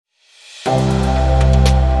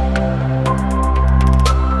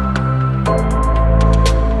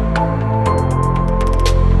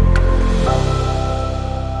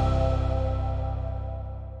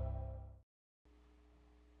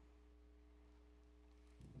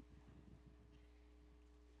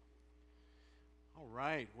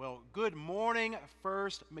right. Well, good morning,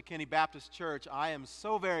 First McKinney Baptist Church. I am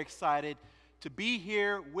so very excited to be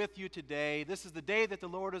here with you today. This is the day that the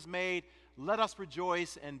Lord has made. Let us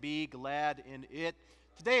rejoice and be glad in it.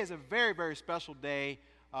 Today is a very, very special day.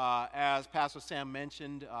 As Pastor Sam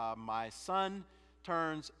mentioned, my son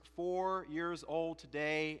turns 4 years old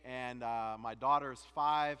today, and my daughter is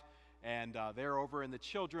 5. And they're over in the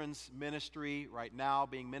children's ministry right now,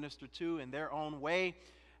 being ministered to in their own way.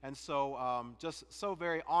 And so just so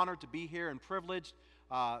very honored to be here and privileged.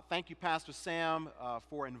 Thank you, Pastor Sam,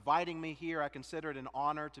 for inviting me here. I consider it an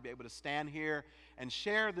honor to be able to stand here and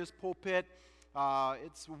share this pulpit.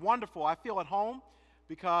 It's wonderful. I feel at home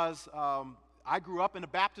because I grew up in a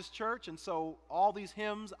Baptist church, and so all these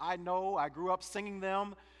hymns I know, I grew up singing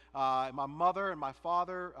them. My mother and my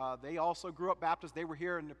father, they also grew up Baptist. They were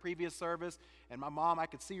here in the previous service. And my mom, I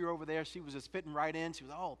could see her over there. She was just fitting right in. She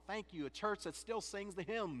was, oh, thank you, a church that still sings the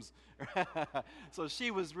hymns. So she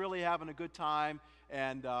was really having a good time.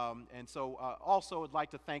 And so also would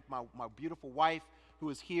like to thank my beautiful wife who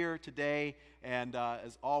is here today and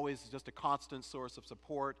as always just a constant source of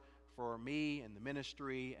support for me and the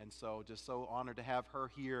ministry. And so just so honored to have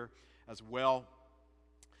her here as well.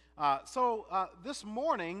 This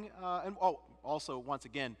morning, also once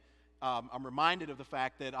again, I'm reminded of the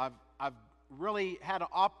fact that I've really had an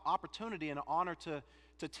opportunity and an honor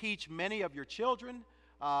to teach many of your children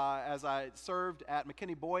as I served at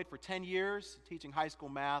McKinney Boyd for 10 years, teaching high school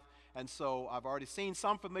math, and so I've already seen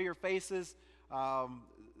some familiar faces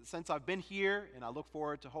since I've been here, and I look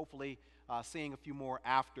forward to hopefully seeing a few more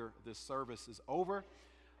after this service is over.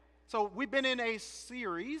 So we've been in a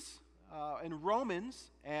series in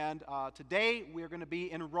Romans, and today we're going to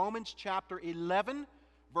be in Romans chapter 11,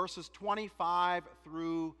 verses 25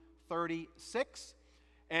 through 36.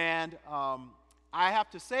 And I have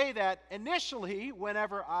to say that initially,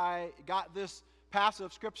 whenever I got this passage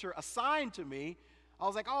of Scripture assigned to me, I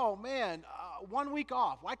was like, oh man, 1 week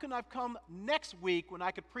off. Why couldn't I have come next week when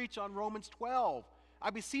I could preach on Romans 12? I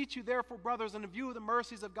beseech you, therefore, brothers, in the view of the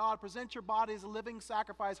mercies of God, present your body as a living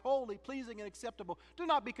sacrifice, holy, pleasing, and acceptable. Do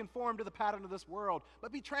not be conformed to the pattern of this world,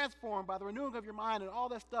 but be transformed by the renewing of your mind and all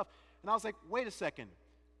that stuff. And I was like, wait a second.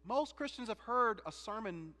 Most Christians have heard a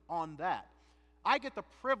sermon on that. I get the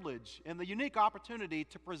privilege and the unique opportunity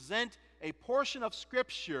to present a portion of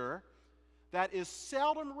Scripture that is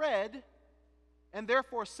seldom read and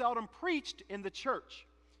therefore seldom preached in the church.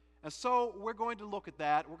 And so we're going to look at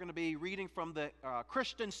that. We're going to be reading from the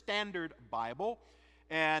Christian Standard Bible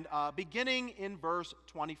and beginning in verse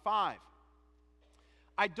 25.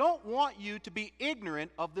 I don't want you to be ignorant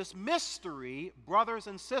of this mystery, brothers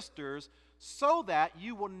and sisters, so that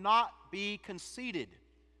you will not be conceited.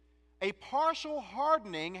 A partial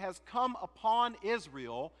hardening has come upon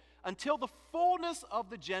Israel until the fullness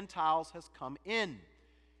of the Gentiles has come in.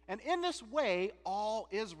 And in this way, all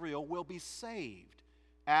Israel will be saved.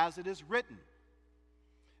 As it is written,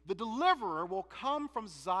 the deliverer will come from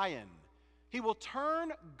Zion. He will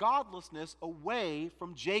turn godlessness away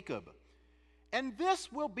from Jacob. And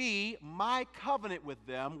this will be my covenant with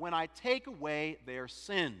them when I take away their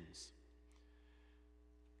sins.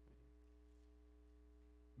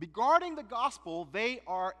 Regarding the gospel, they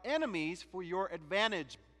are enemies for your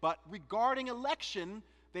advantage. But regarding election,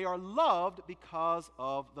 they are loved because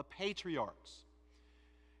of the patriarchs.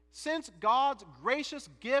 Since God's gracious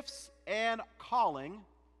gifts and calling,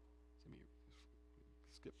 let me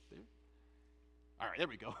skip there. All right, there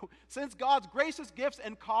we go. Since God's gracious gifts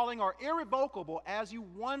and calling are irrevocable, as you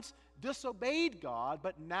once disobeyed God,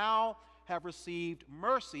 but now have received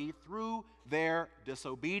mercy through their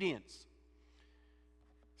disobedience.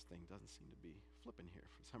 This thing doesn't seem to be flipping here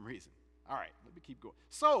for some reason. All right, let me keep going.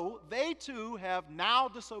 So they too have now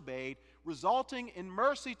disobeyed, resulting in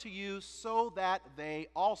mercy to you, so that they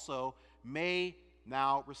also may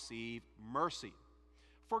now receive mercy.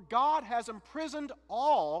 For God has imprisoned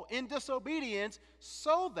all in disobedience,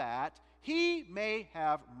 so that he may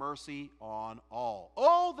have mercy on all.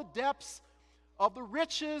 Oh, the depths of the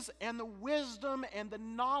riches and the wisdom and the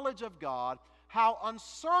knowledge of God, how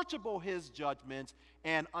unsearchable his judgments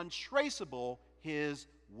and untraceable his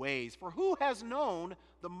ways. For who has known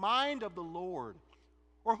the mind of the Lord,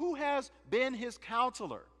 or who has been his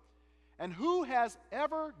counselor, and who has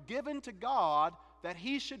ever given to God that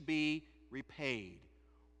he should be repaid?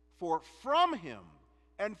 For from him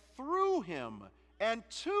and through him and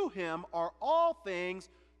to him are all things.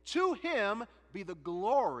 To him be the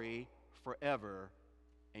glory forever.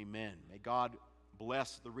 Amen. May God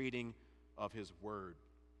bless the reading of his word.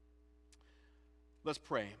 Let's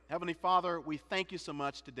pray. Heavenly Father, we thank you so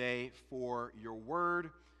much today for your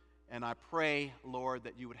word. and I pray, Lord,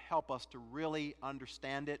 that you would help us to really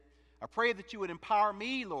understand it. I pray that you would empower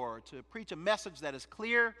me, Lord, to preach a message that is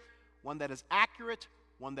clear, one that is accurate,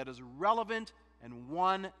 one that is relevant, and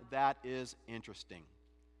one that is interesting.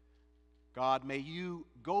 God, may you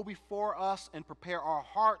go before us and prepare our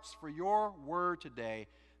hearts for your word today,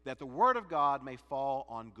 that the word of God may fall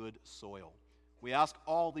on good soil. We ask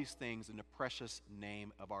all these things in the precious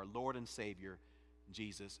name of our Lord and Savior,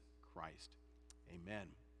 Jesus Christ. Amen.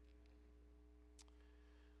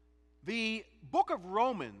 The book of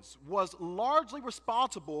Romans was largely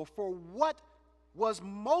responsible for what was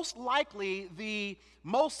most likely the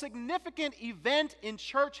most significant event in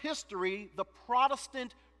church history, the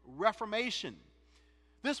Protestant Reformation.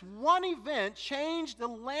 This one event changed the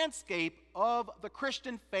landscape of the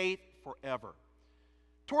Christian faith forever.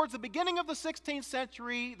 Towards the beginning of the 16th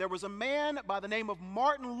century, there was a man by the name of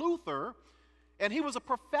Martin Luther, and he was a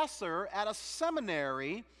professor at a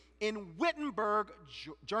seminary in Wittenberg,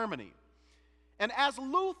 Germany. And as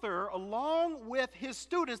Luther, along with his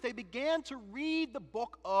students, they began to read the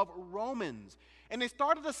book of Romans. And they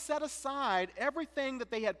started to set aside everything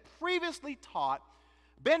that they had previously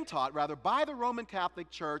been taught by the Roman Catholic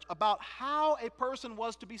Church about how a person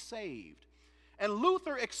was to be saved. And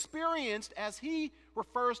Luther experienced, as he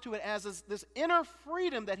refers to it, as this inner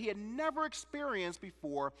freedom that he had never experienced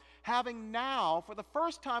before, having now, for the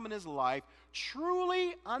first time in his life,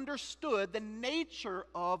 truly understood the nature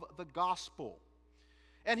of the gospel.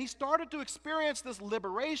 And he started to experience this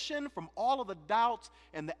liberation from all of the doubts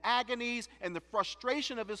and the agonies and the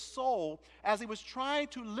frustration of his soul as he was trying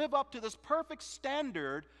to live up to this perfect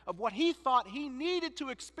standard of what he thought he needed to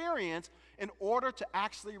experience in order to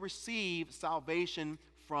actually receive salvation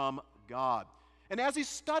from God. And as he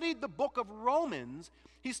studied the book of Romans,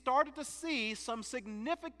 he started to see some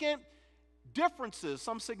significant differences,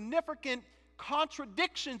 some significant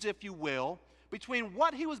contradictions, if you will, between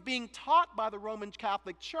what he was being taught by the Roman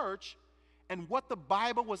Catholic Church and what the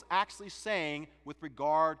Bible was actually saying with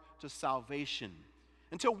regard to salvation.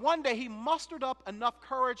 Until one day he mustered up enough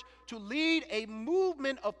courage to lead a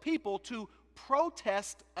movement of people to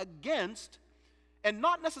protest against, and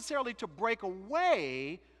not necessarily to break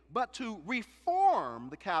away, but to reform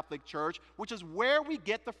the Catholic Church, which is where we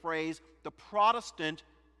get the phrase, the Protestant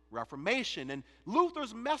Reformation. And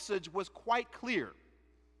Luther's message was quite clear.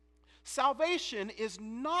 Salvation is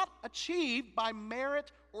not achieved by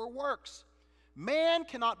merit or works. Man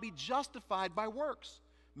cannot be justified by works.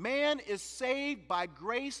 Man is saved by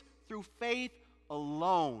grace through faith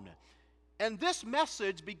alone. And this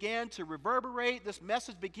message began to reverberate, this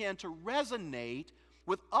message began to resonate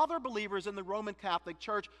with other believers in the Roman Catholic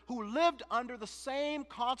Church who lived under the same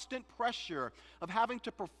constant pressure of having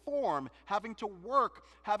to perform, having to work,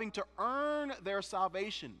 having to earn their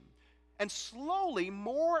salvation. And slowly,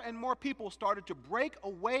 more and more people started to break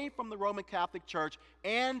away from the Roman Catholic Church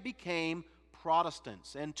and became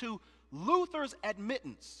Protestants. And to Luther's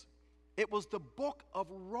admittance, it was the book of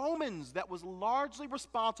Romans that was largely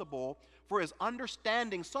responsible for his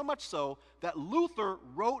understanding, so much so that Luther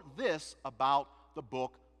wrote this about the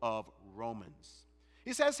book of Romans.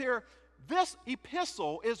 He says here, this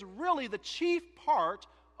epistle is really the chief part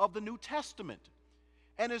of the New Testament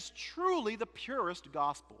and is truly the purest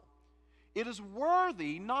gospel. It is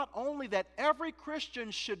worthy not only that every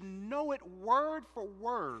Christian should know it word for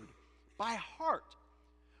word by heart,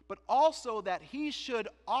 but also that he should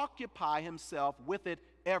occupy himself with it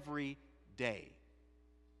every day.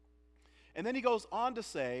 And then he goes on to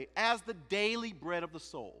say, as the daily bread of the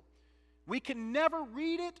soul. We can never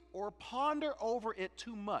read it or ponder over it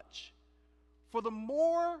too much. For the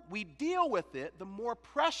more we deal with it, the more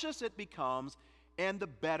precious it becomes and the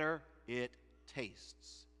better it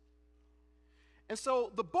tastes. And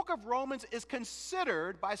so the book of Romans is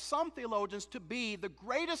considered by some theologians to be the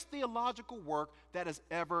greatest theological work that has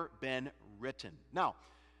ever been written. Now,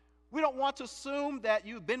 we don't want to assume that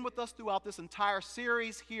you've been with us throughout this entire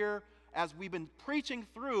series here as we've been preaching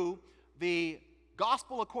through the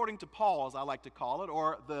Gospel according to Paul, as I like to call it,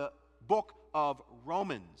 or the book of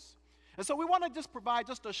Romans. And so we want to just provide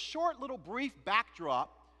just a short little brief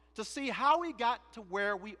backdrop to see how we got to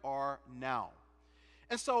where we are now.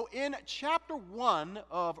 And so in chapter 1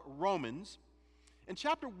 of Romans,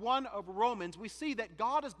 we see that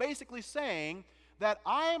God is basically saying that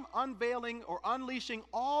I am unveiling or unleashing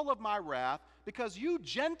all of my wrath because you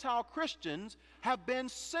Gentile Christians have been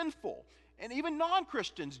sinful. And even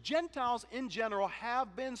non-Christians, Gentiles in general,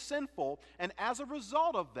 have been sinful. And as a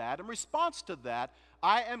result of that, in response to that,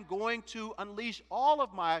 I am going to unleash all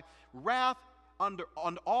of my wrath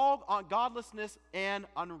on all godlessness and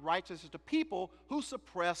unrighteousness to people who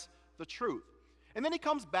suppress the truth. And then he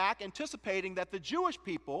comes back anticipating that the Jewish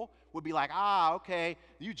people would be like, okay,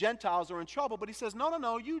 you Gentiles are in trouble. But he says,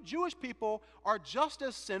 no, you Jewish people are just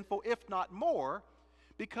as sinful, if not more,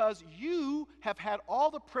 because you have had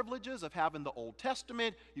all the privileges of having the Old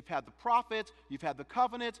Testament, you've had the prophets, you've had the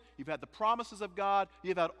covenants, you've had the promises of God,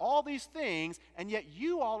 you've had all these things, and yet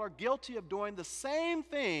you all are guilty of doing the same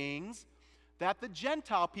things that the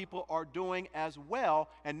Gentile people are doing as well,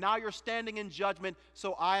 and now you're standing in judgment,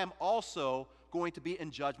 so I am also going to be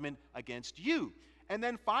in judgment against you. And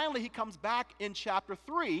then finally he comes back in chapter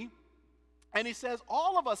 3, and he says,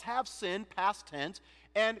 all of us have sinned, past tense,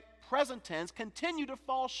 and present tense, continue to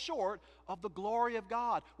fall short of the glory of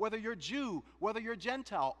God. Whether you're Jew, whether you're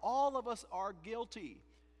Gentile, all of us are guilty.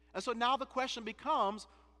 And so now the question becomes,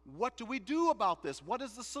 what do we do about this? What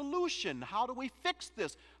is the solution? How do we fix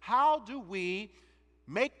this? How do we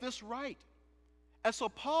make this right? And so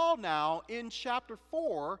Paul now, in chapter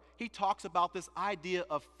 4, he talks about this idea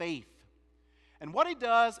of faith. And what he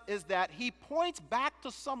does is that he points back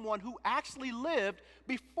to someone who actually lived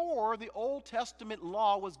before the Old Testament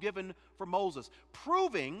law was given for Moses,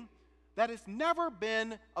 proving that it's never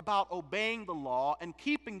been about obeying the law and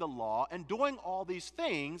keeping the law and doing all these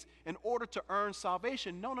things in order to earn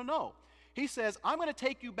salvation. No. He says, I'm going to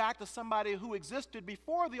take you back to somebody who existed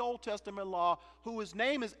before the Old Testament law, whose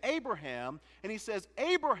name is Abraham. And he says,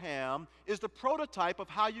 Abraham is the prototype of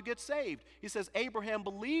how you get saved. He says, Abraham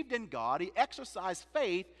believed in God, he exercised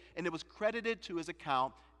faith, and it was credited to his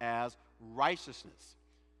account as righteousness.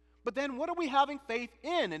 But then what are we having faith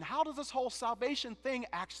in? And how does this whole salvation thing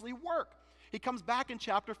actually work? He comes back in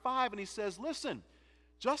chapter 5 and he says, listen,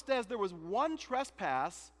 just as there was one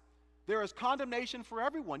trespass, there is condemnation for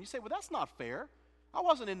everyone. You say, well, that's not fair. I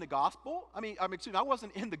wasn't in the gospel. I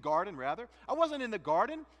wasn't in the garden, rather. I wasn't in the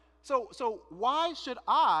garden. So why should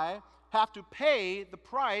I have to pay the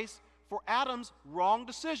price for Adam's wrong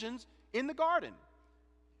decisions in the garden?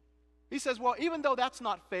 He says, well, even though that's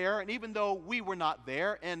not fair, and even though we were not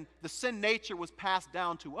there, and the sin nature was passed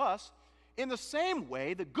down to us, in the same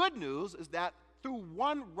way, the good news is that through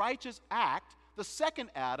one righteous act, the second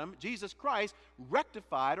Adam, Jesus Christ,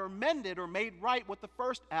 rectified or mended or made right what the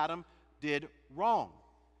first Adam did wrong.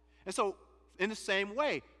 And so, in the same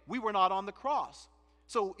way, we were not on the cross.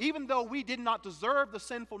 So even though we did not deserve the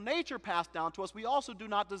sinful nature passed down to us, we also do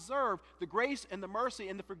not deserve the grace and the mercy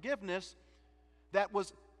and the forgiveness that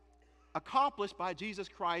was accomplished by Jesus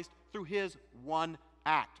Christ through his one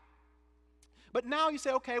act. But now you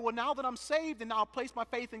say, okay, well, now that I'm saved and now I've placed my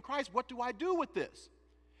faith in Christ, what do I do with this?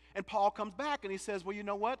 And Paul comes back and he says, well, you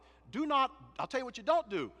know what? I'll tell you what you don't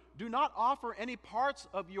do. Do not offer any parts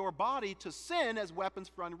of your body to sin as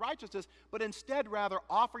weapons for unrighteousness, but instead rather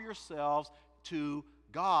offer yourselves to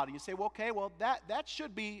God. And you say, well, okay, well, that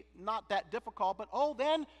should be not that difficult, but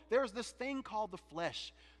then there's this thing called the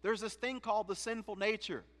flesh. There's this thing called the sinful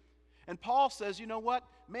nature. And Paul says, you know what?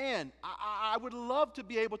 Man, I would love to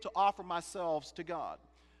be able to offer myself to God.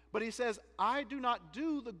 But he says, I do not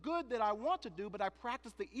do the good that I want to do, but I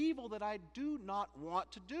practice the evil that I do not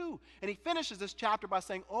want to do. And he finishes this chapter by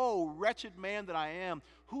saying, oh, wretched man that I am,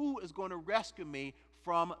 who is going to rescue me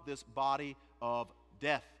from this body of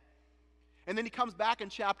death? And then he comes back in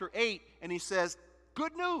chapter 8 and he says,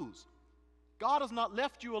 good news. God has not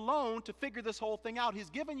left you alone to figure this whole thing out. He's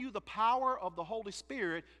given you the power of the Holy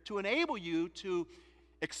Spirit to enable you to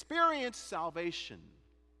experience salvation.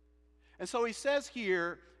 And so he says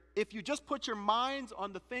here, if you just put your minds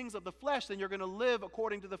on the things of the flesh, then you're going to live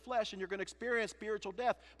according to the flesh and you're going to experience spiritual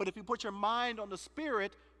death. But if you put your mind on the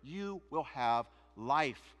Spirit, you will have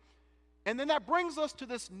life. And then that brings us to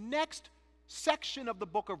this next section of the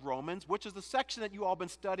book of Romans, which is the section that you all been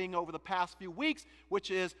studying over the past few weeks,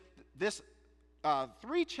 which is this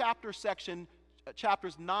 3-chapter section,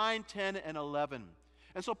 chapters 9, 10, and 11.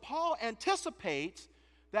 And so Paul anticipates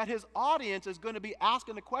that his audience is going to be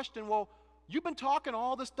asking the question, well, you've been talking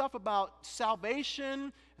all this stuff about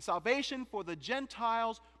salvation for the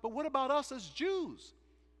Gentiles, but what about us as Jews?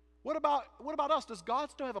 What about us? Does God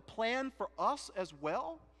still have a plan for us as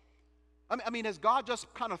well? I mean, has God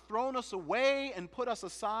just kind of thrown us away and put us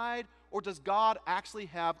aside, or does God actually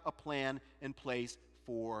have a plan in place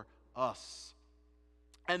for us?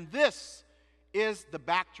 And this is the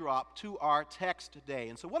backdrop to our text today.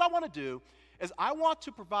 And so what I want to do is I want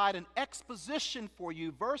to provide an exposition for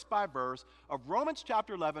you, verse by verse, of Romans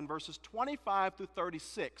chapter 11, verses 25 through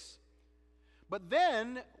 36. But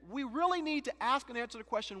then we really need to ask and answer the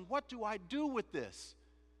question, what do I do with this?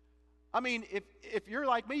 I mean, if you're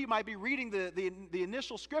like me, you might be reading the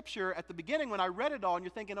initial scripture at the beginning when I read it all, and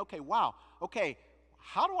you're thinking,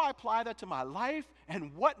 how do I apply that to my life,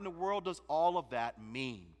 and what in the world does all of that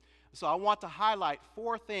mean? So I want to highlight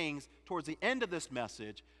 4 things towards the end of this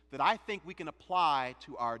message that I think we can apply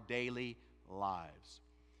to our daily lives.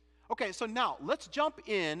 Okay, so now let's jump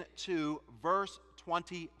in to verse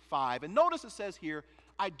 25. And notice it says here,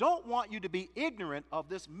 I don't want you to be ignorant of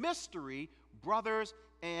this mystery, brothers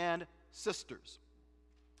and sisters.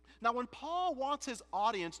 Now, when Paul wants his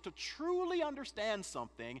audience to truly understand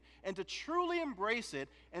something and to truly embrace it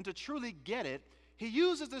and to truly get it, he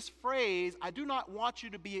uses this phrase, I do not want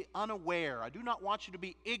you to be unaware. I do not want you to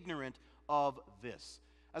be ignorant of this.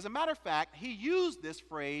 As a matter of fact, he used this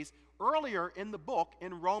phrase earlier in the book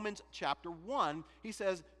in Romans chapter 1. He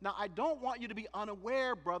says, now I don't want you to be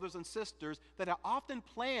unaware, brothers and sisters, that I often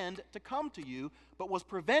planned to come to you, but was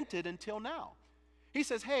prevented until now. He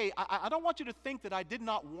says, hey, I don't want you to think that I did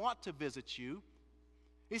not want to visit you.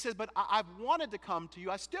 He says, but I've wanted to come to you.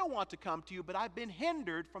 I still want to come to you, but I've been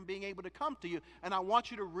hindered from being able to come to you. And I want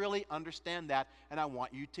you to really understand that, and I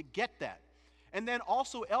want you to get that. And then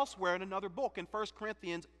also elsewhere in another book, in 1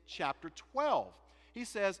 Corinthians chapter 12, he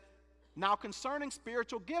says, now concerning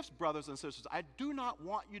spiritual gifts, brothers and sisters, I do not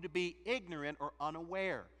want you to be ignorant or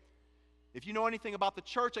unaware. If you know anything about the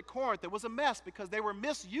church at Corinth, it was a mess because they were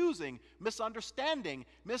misusing, misunderstanding,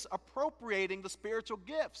 misappropriating the spiritual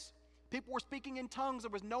gifts. People were speaking in tongues. There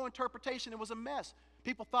was no interpretation. It was a mess.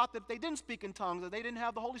 People thought that if they didn't speak in tongues, that they didn't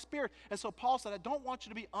have the Holy Spirit. And so Paul said, I don't want you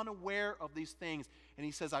to be unaware of these things. And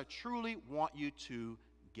he says, I truly want you to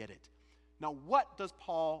get it. Now, what does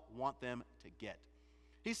Paul want them to get?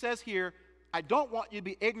 He says here, I don't want you to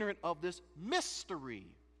be ignorant of this mystery,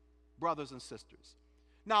 brothers and sisters.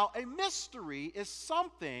 Now, a mystery is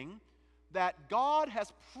something that God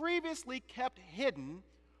has previously kept hidden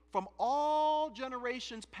from all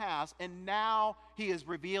generations past, and now he is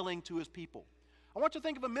revealing to his people. I want you to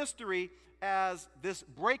think of a mystery as this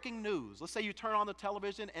breaking news. Let's say you turn on the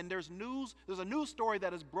television and there's a news story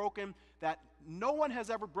that is broken that no one has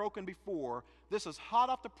ever broken before. This is hot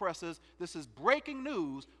off the presses. This is breaking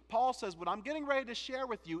news. Paul says, what I'm getting ready to share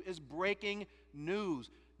with you is breaking news.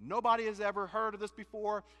 Nobody has ever heard of this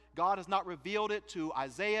before. God has not revealed it to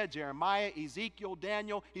Isaiah, Jeremiah, Ezekiel,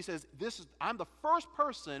 Daniel. He says, I'm the first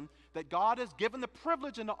person that God has given the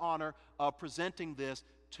privilege and the honor of presenting this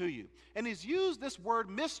to you. And he's used this word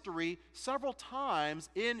mystery several times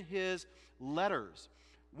in his letters.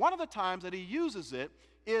 One of the times that he uses it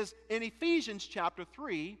is in Ephesians chapter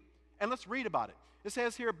 3, and let's read about it. It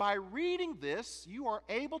says here, by reading this, you are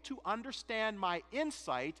able to understand my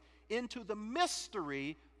insight into the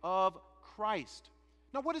mystery of Christ.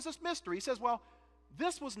 Now, what is this mystery? He says, well,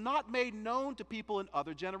 this was not made known to people in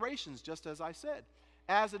other generations, just as I said,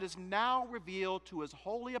 as it is now revealed to his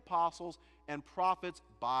holy apostles and prophets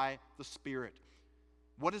by the Spirit.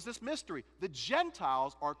 What is this mystery? The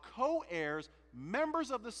Gentiles are co-heirs,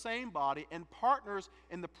 members of the same body, and partners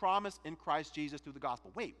in the promise in Christ Jesus through the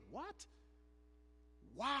gospel. Wait, what?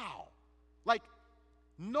 Wow. Like,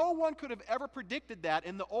 no one could have ever predicted that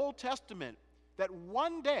in the Old Testament, that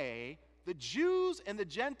one day the Jews and the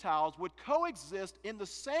Gentiles would coexist in the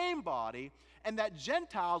same body, and that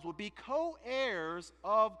Gentiles would be co-heirs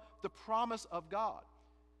of the promise of God.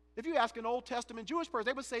 If you ask an Old Testament Jewish person,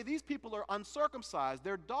 they would say these people are uncircumcised,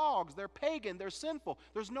 they're dogs, they're pagan, they're sinful.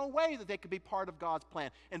 There's no way that they could be part of God's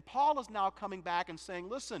plan. And Paul is now coming back and saying,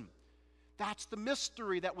 listen, that's the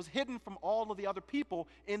mystery that was hidden from all of the other people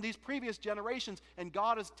in these previous generations, and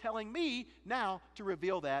God is telling me now to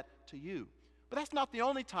reveal that to you. But that's not the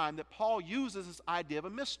only time that Paul uses this idea of a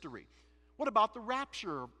mystery. What about the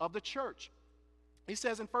rapture of the church? He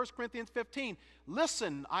says in 1 Corinthians 15,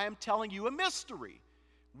 listen, I am telling you a mystery.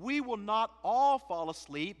 We will not all fall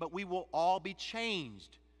asleep, but we will all be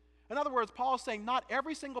changed. In other words, Paul is saying not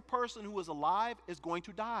every single person who is alive is going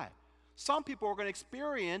to die. Some people are going to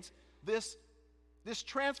experience this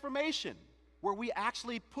transformation where we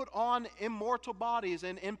actually put on immortal bodies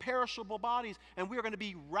and imperishable bodies, and we are going to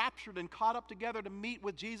be raptured and caught up together to meet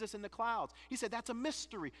with Jesus in the clouds. He said that's a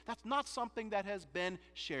mystery. That's not something that has been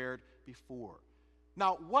shared before.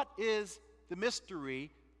 Now, what is the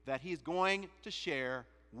mystery that he's going to share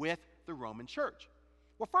with the Roman church?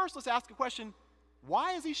 Well, first, let's ask a question.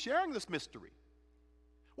 Why is he sharing this mystery?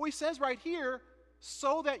 Well, he says right here,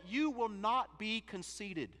 so that you will not be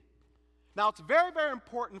conceited. Now, it's very, very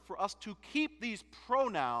important for us to keep these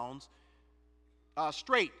pronouns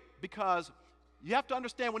straight, because you have to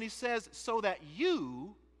understand when he says, so that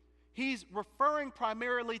you, he's referring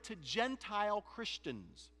primarily to Gentile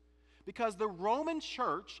Christians. Because the Roman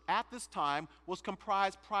church at this time was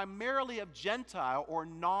comprised primarily of Gentile or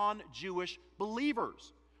non-Jewish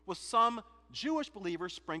believers, with some Jewish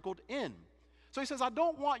believers sprinkled in. So he says, I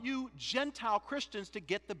don't want you Gentile Christians to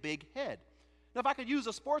get the big head. Now, if I could use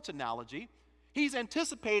a sports analogy, he's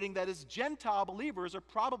anticipating that his Gentile believers are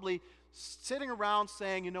probably sitting around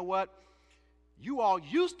saying, you know what, you all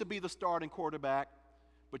used to be the starting quarterback,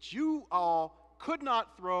 but you all could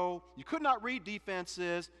not throw, you could not read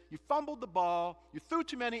defenses, you fumbled the ball, you threw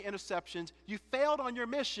too many interceptions, you failed on your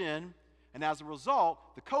mission, and as a result,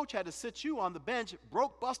 the coach had to sit you on the bench,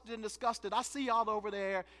 broke, busted, and disgusted. I see y'all over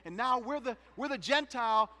there, and now we're the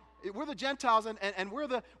Gentiles, and we're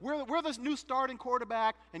the new starting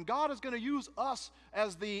quarterback, and God is going to use us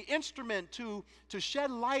as the instrument to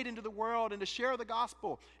shed light into the world and to share the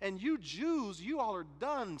gospel. And you Jews, you all are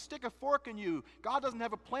done. Stick a fork in you. God doesn't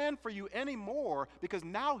have a plan for you anymore because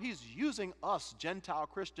now he's using us, Gentile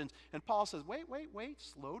Christians. And Paul says, wait,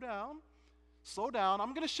 slow down. Slow down.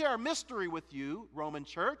 I'm going to share a mystery with you, Roman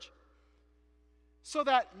church, so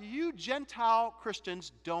that you Gentile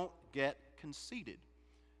Christians don't get conceited.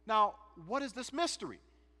 Now, what is this mystery?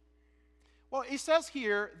 Well, he says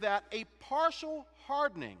here that a partial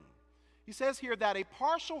hardening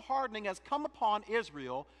has come upon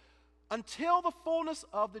Israel until the fullness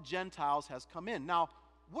of the Gentiles has come in. Now,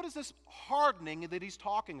 what is this hardening that he's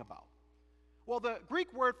talking about? Well, the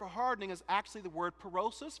Greek word for hardening is actually the word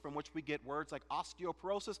porosis, from which we get words like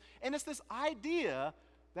osteoporosis. And it's this idea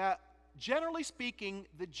that, generally speaking,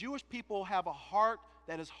 the Jewish people have a heart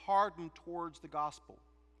that is hardened towards the gospel.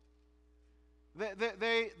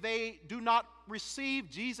 They do not receive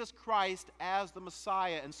Jesus Christ as the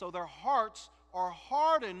Messiah, and so their hearts are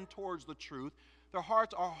hardened towards the truth. Their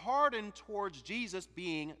hearts are hardened towards Jesus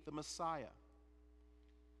being the Messiah.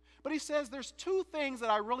 But he says there's two things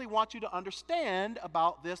that I really want you to understand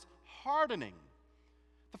about this hardening.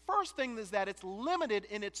 The first thing is that it's limited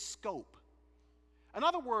in its scope. In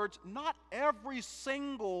other words, not every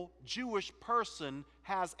single Jewish person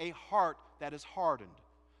has a heart that is hardened.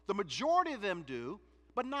 The majority of them do,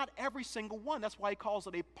 but not every single one. That's why he calls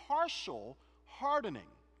it a partial hardening.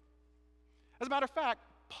 As a matter of fact,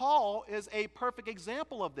 Paul is a perfect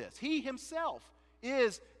example of this. He himself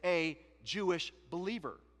is a Jewish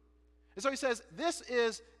believer. And so he says this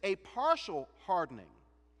is a partial hardening.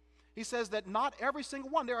 He says that not every single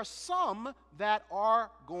one. There are some that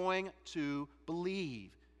are going to believe.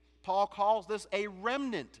 Paul calls this a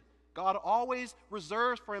remnant. God always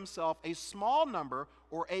reserves for himself a small number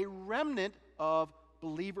or a remnant of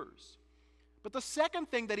believers. But the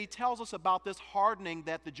second thing that he tells us about this hardening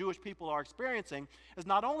that the Jewish people are experiencing is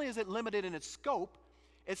not only is it limited in its scope,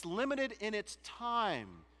 it's limited in its time.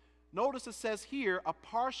 Notice it says here, a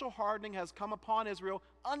partial hardening has come upon Israel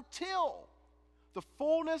until the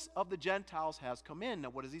fullness of the Gentiles has come in. Now,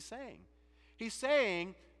 what is he saying? He's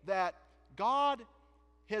saying that God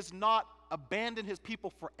has not abandoned his people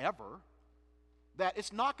forever, that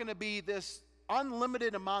it's not going to be this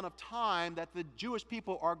unlimited amount of time that the Jewish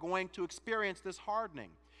people are going to experience this hardening.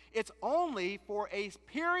 It's only for a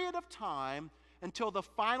period of time until the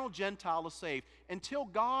final Gentile is saved. Until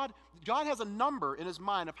God has a number in his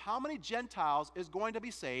mind of how many Gentiles is going to be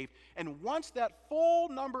saved, and once that full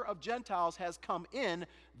number of Gentiles has come in,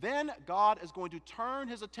 then God is going to turn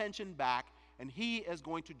his attention back, and he is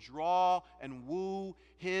going to draw and woo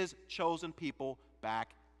his chosen people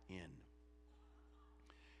back in.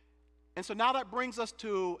 And so now that brings us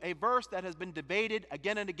to a verse that has been debated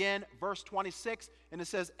again and again, verse 26, and it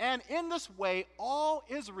says, "And in this way all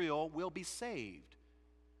Israel will be saved."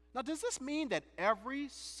 Now, does this mean that every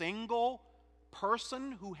single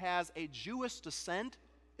person who has a Jewish descent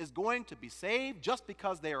is going to be saved just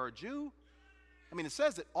because they are a Jew? I mean, it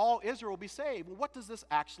says that all Israel will be saved. Well, what does this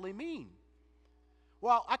actually mean?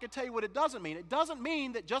 Well, I can tell you what it doesn't mean. It doesn't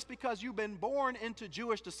mean that just because you've been born into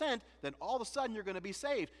Jewish descent, then all of a sudden you're going to be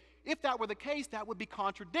saved. If that were the case, that would be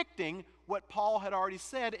contradicting what Paul had already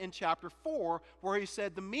said in chapter 4, where he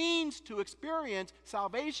said the means to experience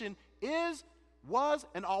salvation was,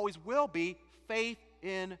 and always will be faith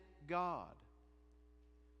in God.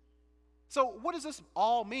 So what does this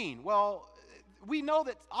all mean? Well, we know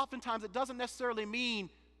that oftentimes it doesn't necessarily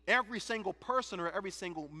mean every single person or every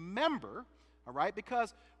single member, all right,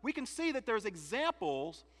 because we can see that there's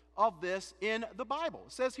examples of this in the Bible.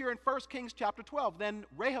 It says here in 1 Kings chapter 12, "Then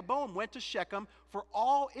Rehoboam went to Shechem, for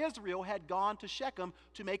all Israel had gone to Shechem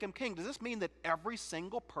to make him king." Does this mean that every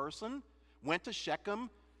single person went to Shechem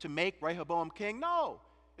to make Rehoboam king? No.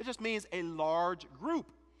 It just means a large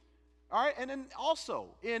group. All right, and then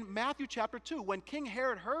also in Matthew chapter 2, when King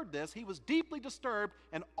Herod heard this, he was deeply disturbed,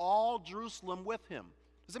 and all Jerusalem with him.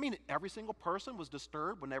 Does it mean that every single person was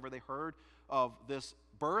disturbed whenever they heard of this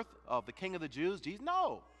birth of the King of the Jews, Jesus?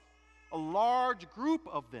 No. A large group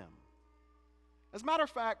of them. As a matter of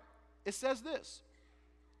fact, it says this.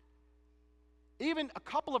 even a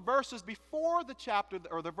couple of verses before the chapter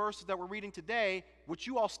or the verses that we're reading today, which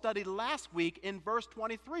you all studied last week, in verse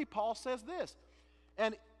 23, Paul says this,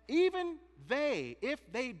 and even they, if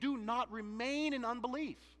they do not remain in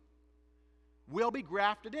unbelief, will be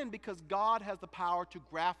grafted in because God has the power to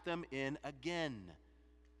graft them in again.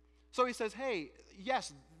 So he says, hey,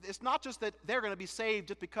 yes, it's not just that they're going to be saved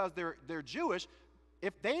just because they're Jewish.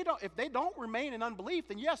 If they don't remain in unbelief,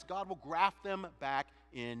 then yes, God will graft them back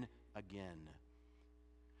in again.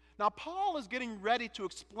 Now, Paul is getting ready to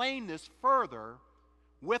explain this further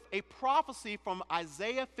with a prophecy from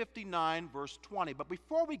Isaiah 59, verse 20. But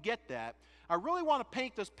before we get that, I really want to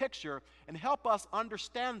paint this picture and help us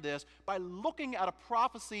understand this by looking at a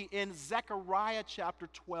prophecy in Zechariah chapter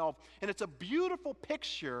 12. And it's a beautiful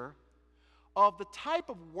picture of the type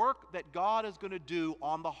of work that God is going to do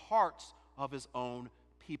on the hearts of his own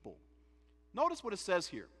people. Notice what it says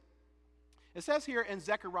here. It says here in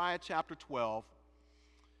Zechariah chapter 12,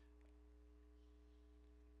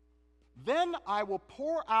 then I will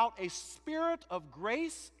pour out a spirit of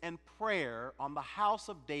grace and prayer on the house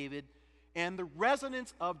of David and the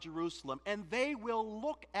residents of Jerusalem, and they will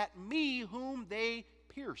look at me whom they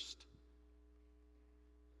pierced.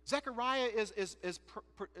 Zechariah is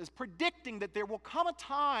predicting that there will come a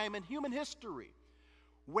time in human history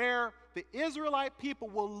where the Israelite people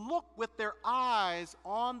will look with their eyes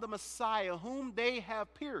on the Messiah whom they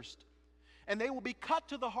have pierced, and they will be cut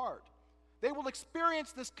to the heart. They will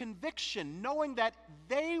experience this conviction, knowing that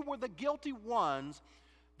they were the guilty ones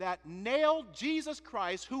that nailed Jesus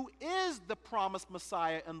Christ, who is the promised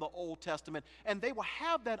Messiah in the Old Testament. And they will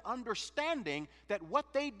have that understanding that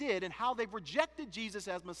what they did and how they've rejected Jesus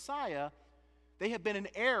as Messiah, they have been in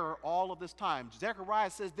error all of this time. Zechariah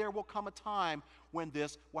says there will come a time when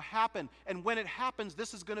this will happen. And when it happens,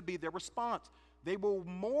 this is going to be their response. They will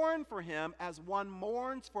mourn for him as one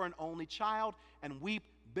mourns for an only child, and weep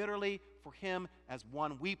bitterly for him as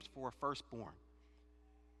one weeps for a firstborn.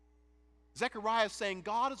 Zechariah is saying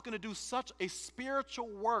God is going to do such a spiritual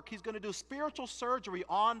work. He's going to do spiritual surgery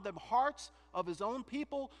on the hearts of his own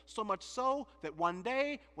people, so much so that one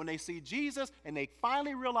day when they see Jesus and they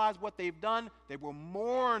finally realize what they've done, they will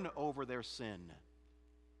mourn over their sin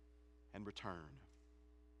and return.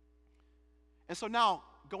 And so now,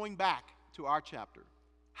 going back to our chapter,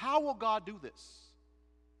 how will God do this?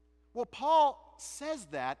 Well, Paul says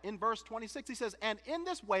that in verse 26. He says, and in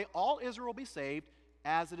this way all Israel will be saved,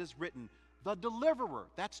 as it is written, the deliverer,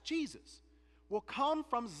 that's Jesus, will come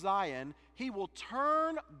from Zion. He will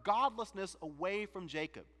turn godlessness away from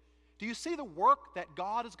Jacob. Do you see the work that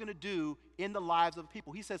God is going to do in the lives of the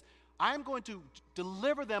people? He says, I'm going to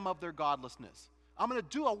deliver them of their godlessness. I'm going to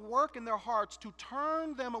do a work in their hearts to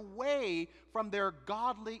turn them away from their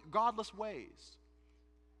godless ways.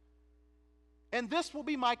 And this will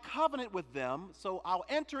be my covenant with them, so I'll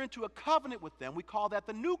enter into a covenant with them. We call that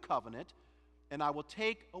the new covenant, and I will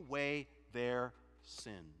take away their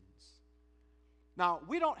sins. Now,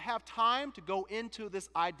 we don't have time to go into this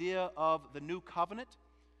idea of the new covenant,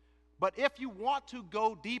 but if you want to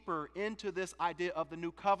go deeper into this idea of the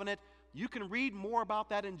new covenant, you can read more about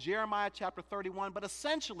that in Jeremiah chapter 31. But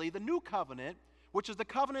essentially, the new covenant, which is the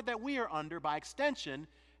covenant that we are under by extension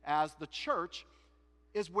as the church,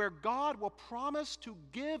 is where God will promise to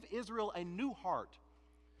give Israel a new heart.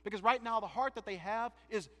 Because right now, the heart that they have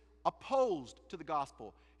is opposed to the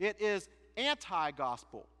gospel. It is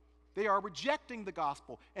anti-gospel. They are rejecting the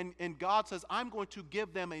gospel. And God says, I'm going to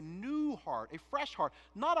give them a new heart, a fresh heart.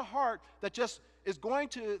 Not a heart that just is going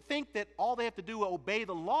to think that all they have to do is obey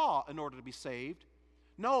the law in order to be saved.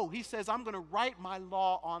 No, he says, I'm going to write my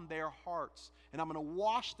law on their hearts, and I'm going to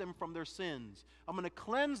wash them from their sins. I'm going to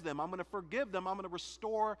cleanse them. I'm going to forgive them. I'm going to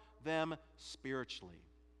restore them spiritually.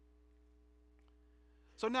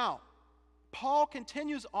 So now, Paul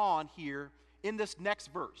continues on here in this next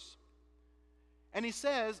verse. And he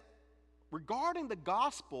says, regarding the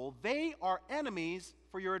gospel, they are enemies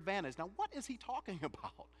for your advantage. Now, what is he talking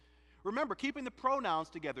about? Remember, keeping the pronouns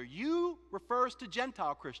together. You refers to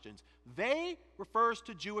Gentile Christians. They refers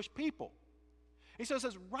to Jewish people. He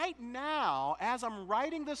says, right now, as I'm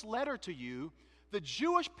writing this letter to you, the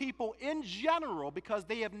Jewish people in general, because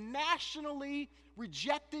they have nationally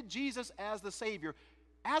rejected Jesus as the Savior,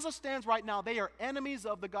 as it stands right now, they are enemies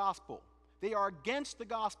of the gospel. They are against the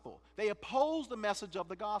gospel. They oppose the message of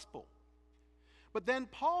the gospel. But then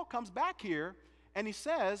Paul comes back here and he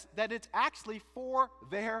says that it's actually for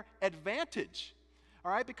their advantage.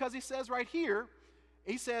 All right, because he says right here,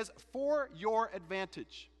 he says, for your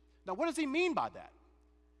advantage. Now, what does he mean by that?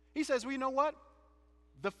 He says, well, you know what?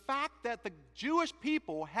 The fact that the Jewish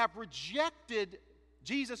people have rejected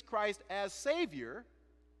Jesus Christ as Savior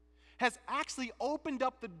has actually opened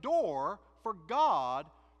up the door for God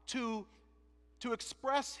to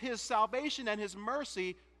express his salvation and his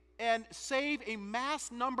mercy and save a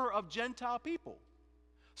mass number of Gentile people.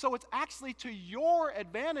 So it's actually to your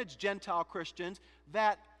advantage, Gentile Christians,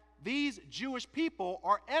 that these Jewish people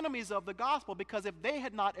are enemies of the gospel, because if they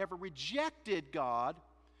had not ever rejected God,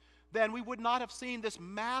 then we would not have seen this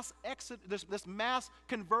mass this mass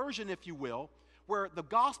conversion, if you will, where the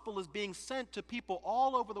gospel is being sent to people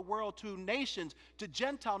all over the world, to nations, to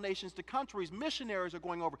Gentile nations, to countries. Missionaries are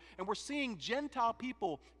going over, and we're seeing Gentile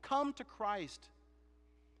people come to Christ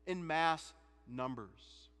in mass numbers.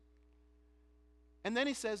 And then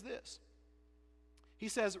he says this. He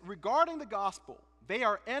says, regarding the gospel, they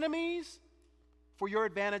are enemies for your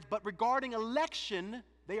advantage, but regarding election,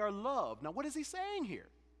 they are loved. Now, what is he saying here?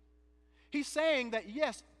 He's saying that,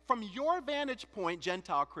 yes, from your vantage point,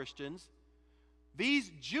 Gentile Christians,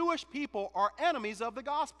 these Jewish people are enemies of the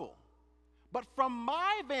gospel. But from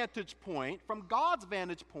my vantage point, from God's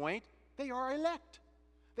vantage point, they are elect.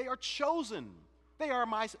 They are chosen. They are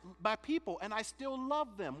my people, and I still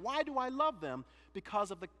love them. Why do I love them?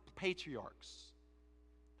 Because of the patriarchs.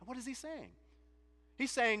 And what is he saying?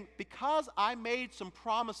 He's saying, because I made some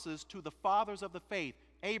promises to the fathers of the faith,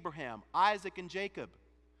 Abraham, Isaac, and Jacob,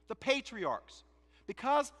 the patriarchs,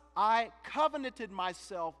 because I covenanted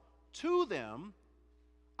myself to them,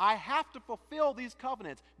 I have to fulfill these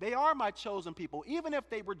covenants. They are my chosen people. Even if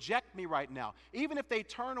they reject me right now, even if they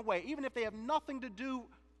turn away, even if they have nothing to do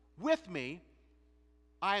with me,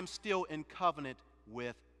 I am still in covenant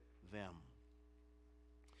with them.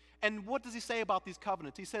 And what does he say about these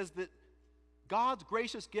covenants? He says that God's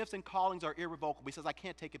gracious gifts and callings are irrevocable. He says, I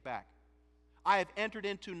can't take it back. I have entered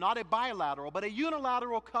into not a bilateral, but a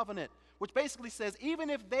unilateral covenant, which basically says even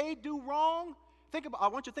if they do wrong, I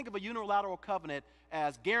want you to think of a unilateral covenant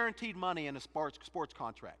as guaranteed money in a sports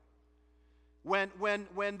contract.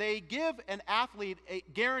 When they give an athlete a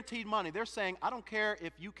guaranteed money, they're saying, I don't care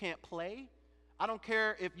if you can't play. I don't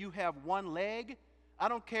care if you have one leg. I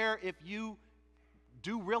don't care if you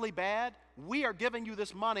do really bad. We are giving you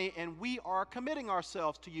this money, and we are committing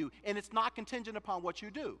ourselves to you, and it's not contingent upon what you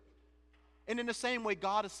do. And in the same way,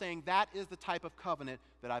 God is saying that is the type of covenant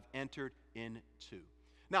that I've entered into.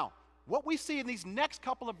 Now, what we see in these next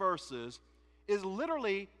couple of verses is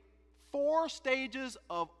literally 4 stages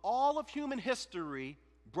of all of human history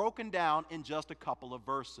broken down in just a couple of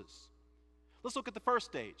verses. Let's look at the first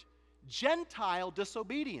stage, Gentile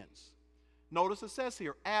disobedience. Notice it says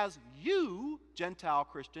here, as you, Gentile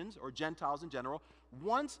Christians, or Gentiles in general,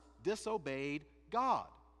 once disobeyed God.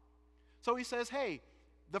 So he says, hey,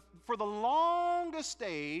 for the longest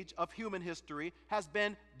stage of human history has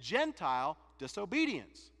been Gentile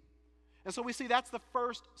disobedience. And so we see that's the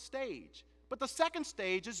first stage. But the second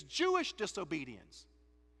stage is Jewish disobedience.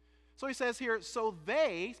 So he says here, so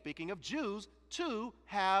they, speaking of Jews, too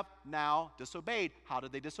have now disobeyed. How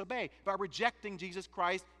did they disobey? By rejecting Jesus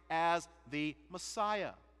Christ as the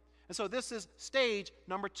Messiah. And so this is stage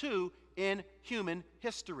number 2 in human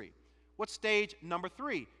history. What's stage number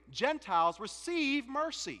 3? Gentiles receive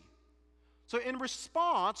mercy. So in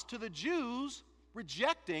response to the Jews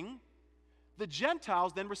rejecting, the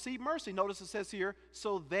Gentiles then receive mercy. Notice it says here,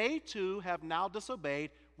 so they too have now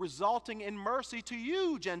disobeyed, resulting in mercy to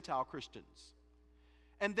you, Gentile Christians.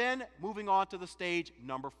 And then moving on to the stage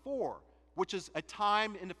number 4, which is a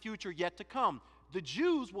time in the future yet to come. The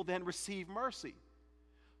Jews will then receive mercy.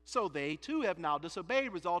 So they too have now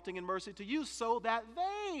disobeyed, resulting in mercy to you, so that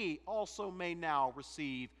they also may now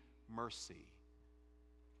receive mercy.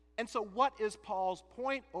 And so what is Paul's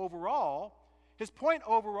point overall? His point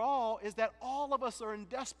overall is that all of us are in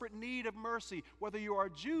desperate need of mercy, whether you are a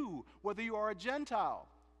Jew, whether you are a Gentile.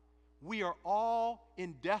 We are all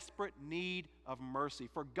in desperate need of mercy.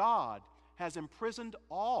 For God has imprisoned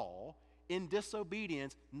all in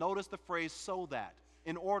disobedience. Notice the phrase, so that,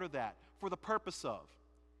 in order that, for the purpose of.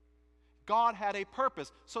 God had a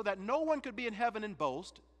purpose so that no one could be in heaven and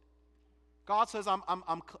boast. God says, I'm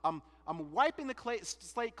wiping the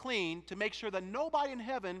slate clean to make sure that nobody in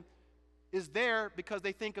heaven is there because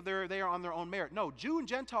they think they are on their own merit. No, Jew and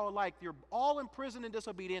Gentile alike, you're all imprisoned in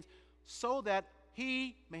disobedience so that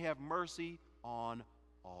he may have mercy on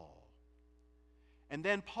all. And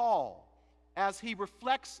then Paul, as he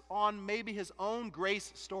reflects on maybe his own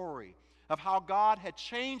grace story of how God had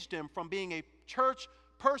changed him from being a church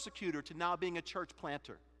persecutor to now being a church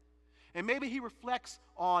planter. And maybe he reflects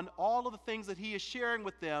on all of the things that he is sharing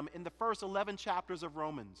with them in the first 11 chapters of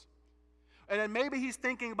Romans. And then maybe he's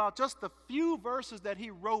thinking about just the few verses that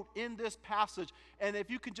he wrote in this passage. And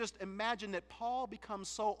if you can just imagine that Paul becomes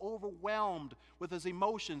so overwhelmed with his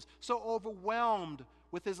emotions, so overwhelmed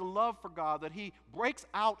with his love for God that he breaks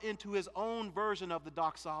out into his own version of the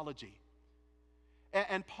Doxology.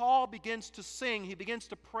 And Paul begins to sing, he begins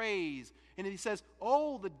to praise, and he says,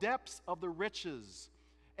 "Oh, the depths of the riches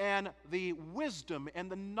and the wisdom and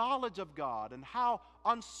the knowledge of God, and how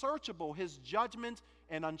unsearchable his judgment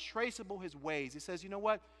and untraceable his ways." He says, you know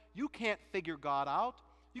what? You can't figure God out.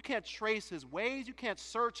 You can't trace his ways. You can't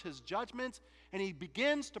search his judgments. And he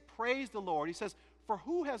begins to praise the Lord. He says, "For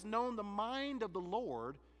who has known the mind of the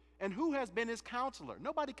Lord, and who has been his counselor?"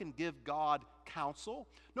 Nobody can give God counsel.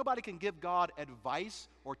 Nobody can give God advice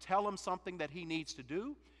or tell him something that he needs to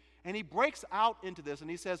do. And he breaks out into this and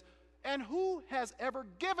he says, "And who has ever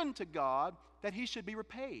given to God that he should be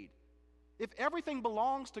repaid?" If everything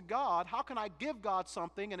belongs to God, how can I give God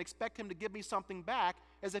something and expect him to give me something back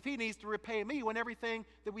as if he needs to repay me when everything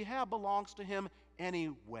that we have belongs to him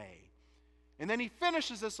anyway? And then he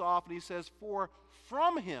finishes this off and he says, "For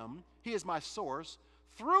from him he is my source,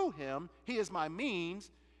 through him he is my means,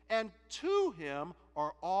 and to him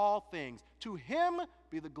are all things. To him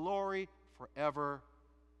be the glory forever.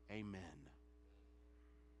 Amen."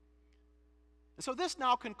 And so this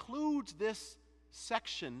now concludes this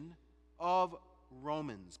section of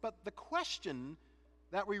Romans. But the question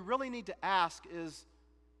that we really need to ask is,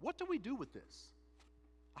 what do we do with this?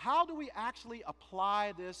 How do we actually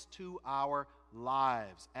apply this to our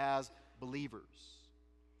lives as believers?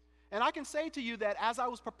 And I can say to you that as I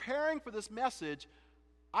was preparing for this message,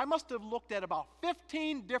 I must have looked at about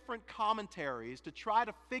 15 different commentaries to try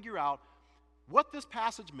to figure out what this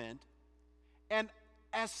passage meant. And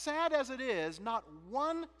as sad as it is, not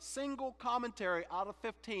one single commentary out of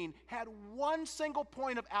 15 had one single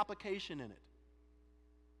point of application in it.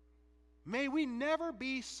 May we never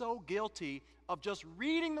be so guilty of just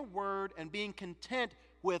reading the Word and being content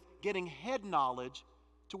with getting head knowledge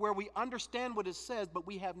to where we understand what it says, but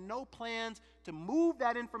we have no plans to move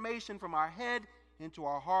that information from our head into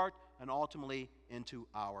our heart and ultimately into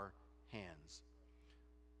our hands.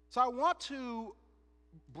 So I want to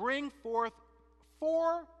bring forth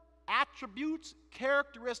 4 attributes,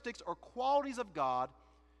 characteristics, or qualities of God,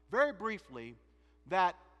 very briefly,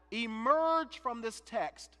 that emerge from this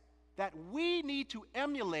text that we need to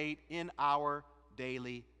emulate in our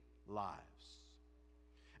daily lives.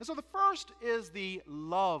 And so the first is the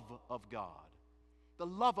love of God. The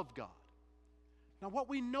love of God. Now, what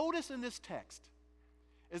we notice in this text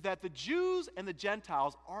is that the Jews and the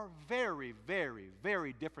Gentiles are very, very,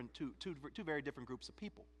 very different, two very different groups of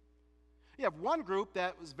people. You have one group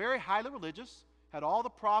that was very highly religious, had all the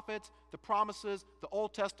prophets, the promises, the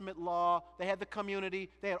Old Testament law, they had the community,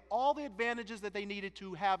 they had all the advantages that they needed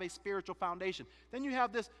to have a spiritual foundation. Then you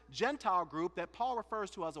have this Gentile group that Paul refers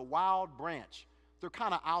to as a wild branch. They're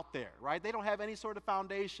kind of out there, right? They don't have any sort of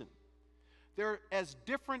foundation. They're as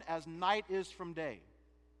different as night is from day.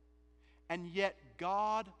 And yet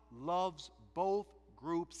God loves both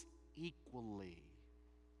groups equally,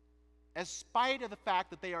 in spite of the fact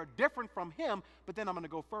that they are different from him. But then I'm going to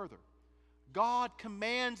go further. God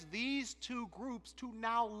commands these two groups to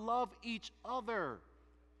now love each other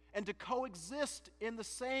and to coexist in the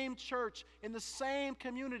same church, in the same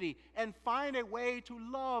community, and find a way to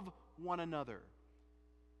love one another.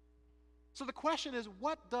 So the question is,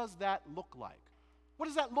 what does that look like? What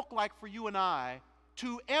does that look like for you and I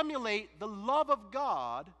to emulate the love of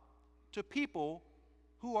God to people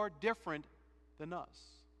who are different than us?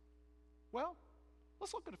 Well,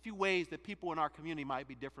 let's look at a few ways that people in our community might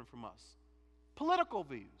be different from us. Political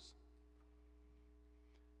views.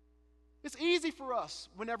 It's easy for us,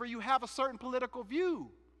 whenever you have a certain political view,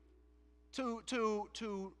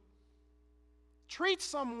 to treat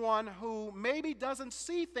someone who maybe doesn't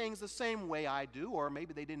see things the same way I do, or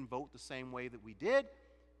maybe they didn't vote the same way that we did,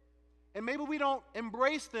 and maybe we don't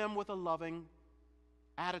embrace them with a loving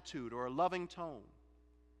attitude or a loving tone.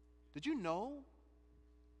 Did you know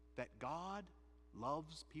that God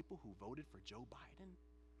loves people who voted for Joe Biden?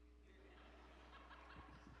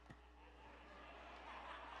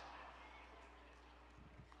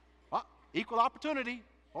 Equal opportunity.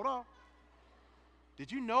 Hold on.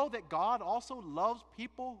 Did you know that God also loves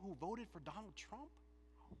people who voted for Donald Trump?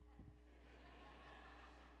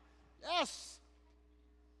 Yes.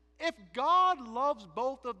 If God loves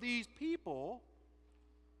both of these people,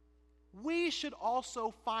 we should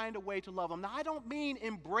also find a way to love them. Now, I don't mean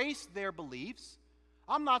embrace their beliefs.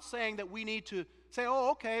 I'm not saying that we need to say,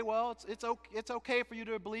 oh, okay, well, it's okay for you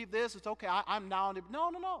to believe this. It's okay. I'm now.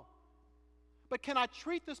 No. But can I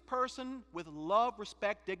treat this person with love,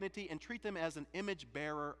 respect, dignity, and treat them as an image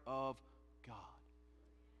bearer of God?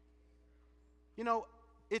 You know,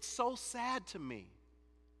 it's so sad to me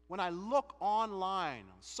when I look online,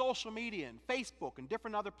 on social media and Facebook and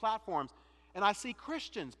different other platforms, and I see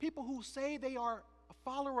Christians, people who say they are a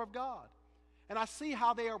follower of God, and I see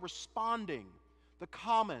how they are responding, the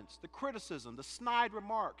comments, the criticism, the snide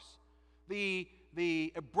remarks, the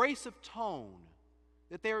abrasive tone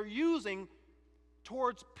that they're using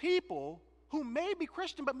towards people who may be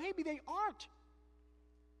Christian, but maybe they aren't.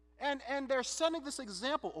 And they're setting this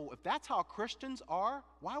example. Oh, if that's how Christians are,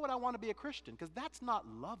 why would I want to be a Christian? Because that's not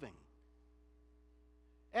loving.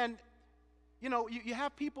 And, you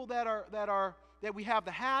have people that we have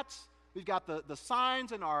the hats, we've got the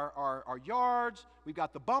signs in our yards, we've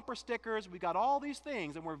got the bumper stickers, we've got all these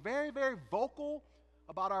things, and we're very, very vocal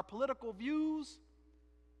about our political views.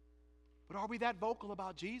 But are we that vocal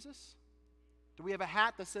about Jesus? Do we have a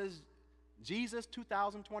hat that says Jesus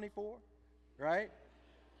 2024, right?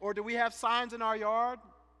 Or do we have signs in our yard?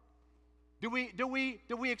 Here's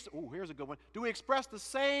a good one. Do we express the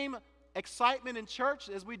same excitement in church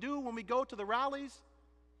as we do when we go to the rallies,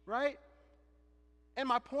 right? And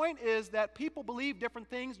my point is that people believe different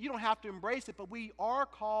things. You don't have to embrace it, but we are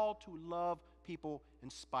called to love people in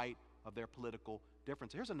spite of their political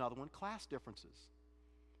differences. Here's another one, class differences.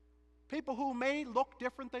 People who may look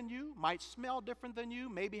different than you, might smell different than you,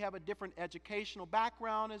 maybe have a different educational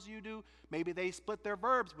background as you do. Maybe they split their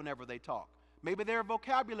verbs whenever they talk. Maybe their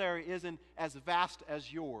vocabulary isn't as vast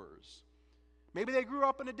as yours. Maybe they grew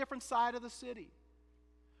up in a different side of the city.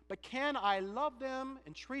 But can I love them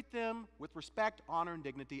and treat them with respect, honor, and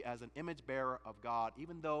dignity as an image bearer of God,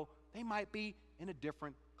 even though they might be in a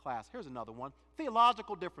different class? Here's another one,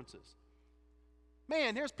 theological differences.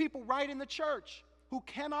 Man, there's people right in the church who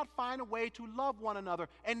cannot find a way to love one another,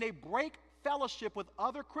 and they break fellowship with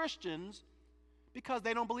other Christians because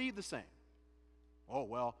they don't believe the same. Oh,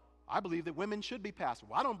 well, I believe that women should be pastors.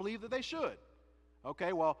 Well, I don't believe that they should.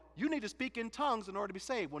 Okay, well, you need to speak in tongues in order to be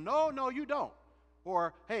saved. Well, no, you don't.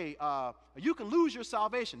 Or, hey, you can lose your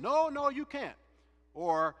salvation. No, you can't.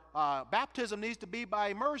 Or baptism needs to be by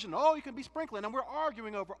immersion. Oh, you can be sprinkling. And we're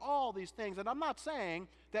arguing over all these things. And I'm not saying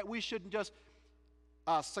that we shouldn't just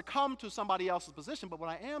succumb to somebody else's position, but what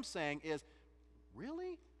I am saying is,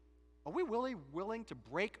 really? Are we really willing to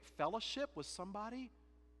break fellowship with somebody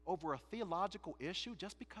over a theological issue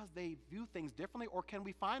just because they view things differently? Or can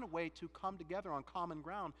we find a way to come together on common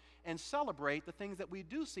ground and celebrate the things that we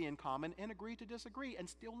do see in common and agree to disagree and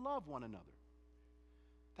still love one another?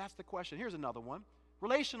 That's the question. Here's another one.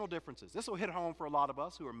 Relational differences. This will hit home for a lot of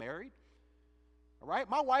us who are married. All right?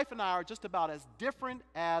 My wife and I are just about as different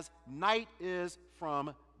as night is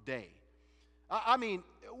from day. I mean,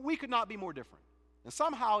 we could not be more different. And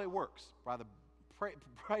somehow it works.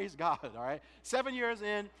 Praise God, all right? 7 years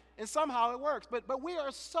in, and somehow it works. But we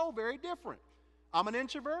are so very different. I'm an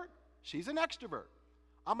introvert. She's an extrovert.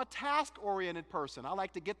 I'm a task-oriented person. I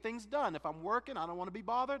like to get things done. If I'm working, I don't want to be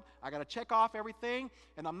bothered. I got to check off everything,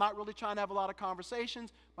 and I'm not really trying to have a lot of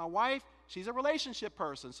conversations. My wife, she's a relationship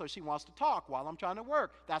person, so she wants to talk while I'm trying to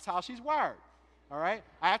work. That's how she's wired, all right?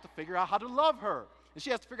 I have to figure out how to love her, and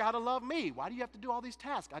she has to figure out how to love me. Why do you have to do all these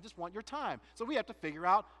tasks? I just want your time. So we have to figure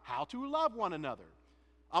out how to love one another.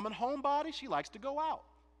 I'm a homebody. She likes to go out.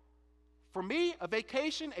 For me, a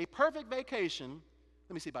vacation, a perfect vacation,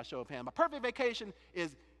 let me see by show of hands. My perfect vacation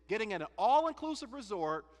is getting in an all-inclusive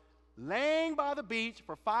resort, laying by the beach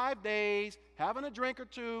for 5 days, having a drink or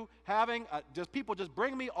two, having people just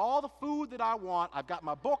bring me all the food that I want. I've got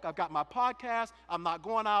my book. I've got my podcast. I'm not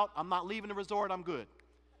going out. I'm not leaving the resort. I'm good.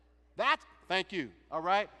 Thank you, all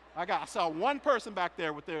right? I saw one person back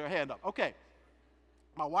there with their hand up. Okay.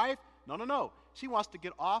 My wife, no. She wants to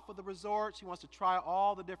get off of the resort. She wants to try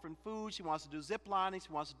all the different foods. She wants to do zip lining. She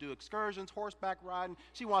wants to do excursions, horseback riding.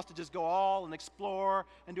 She wants to just go all and explore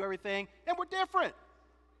and do everything. And we're different.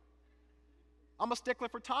 I'm a stickler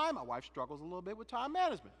for time. My wife struggles a little bit with time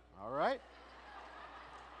management. All right?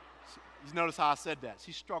 You notice how I said that.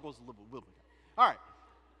 She struggles a little bit. All right.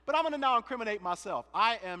 But I'm going to now incriminate myself.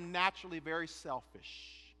 I am naturally very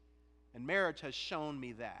selfish. And marriage has shown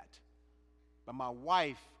me that. But my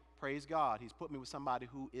wife, praise God, he's put me with somebody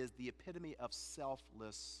who is the epitome of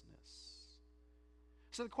selflessness.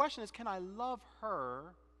 So the question is, can I love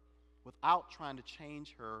her without trying to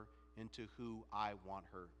change her into who I want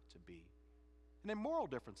her to be? And then moral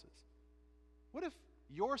differences. What if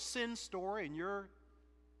your sin story and your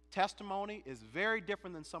testimony is very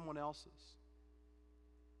different than someone else's?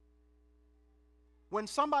 When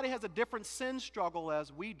somebody has a different sin struggle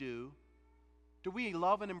as we do we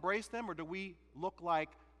love and embrace them, or do we look like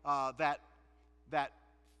that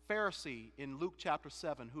Pharisee in Luke chapter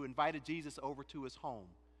 7 who invited Jesus over to his home?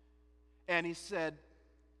 And he said,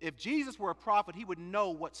 if Jesus were a prophet, he would know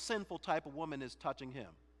what sinful type of woman is touching him.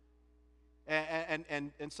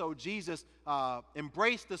 And so Jesus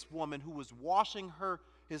embraced this woman who was washing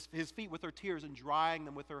his feet with her tears and drying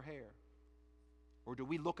them with her hair? Or do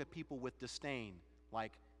we look at people with disdain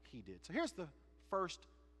like he did? So here's the first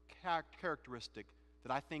characteristic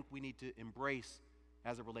that I think we need to embrace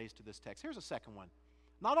as it relates to this text. Here's a second one.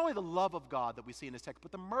 Not only the love of God that we see in this text,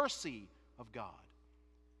 but the mercy of God.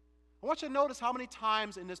 I want you to notice how many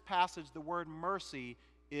times in this passage the word mercy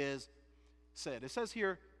is said. It says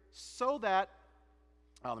here, so that,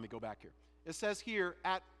 let me go back here. It says here,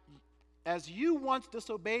 as you once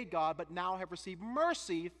disobeyed God, but now have received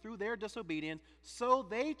mercy through their disobedience, so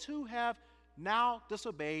they too have now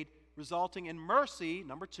disobeyed, resulting in mercy,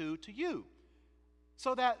 number 2, to you.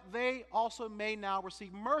 So that they also may now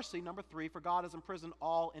receive mercy, number 3, for God has imprisoned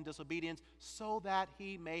all in disobedience, so that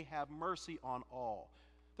he may have mercy on all.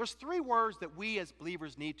 There's 3 words that we as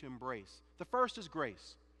believers need to embrace. The first is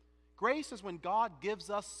grace. Grace is when God gives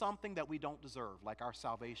us something that we don't deserve, like our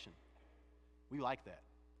salvation. We like that.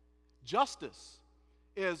 Justice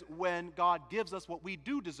is when God gives us what we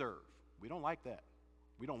do deserve. We don't like that.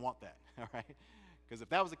 We don't want that, all right? Because if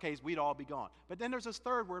that was the case, we'd all be gone. But then there's this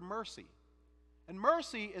third word, mercy. And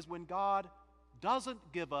mercy is when God doesn't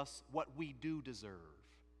give us what we do deserve.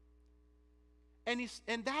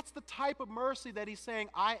 And that's the type of mercy that he's saying,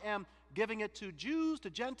 I am giving it to Jews, to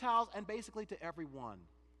Gentiles, and basically to everyone.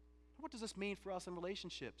 What does this mean for us in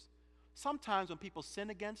relationships? Sometimes when people sin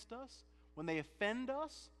against us, when they offend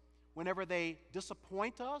us, whenever they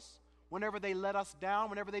disappoint us, whenever they let us down,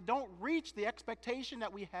 whenever they don't reach the expectation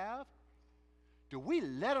that we have, do we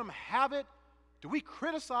let them have it? Do we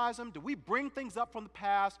criticize them? Do we bring things up from the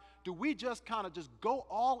past? Do we just kind of just go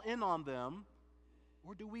all in on them?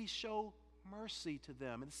 Or do we show mercy to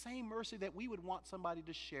them, and the same mercy that we would want somebody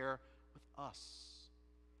to share with us?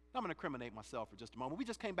 I'm going to incriminate myself for just a moment. We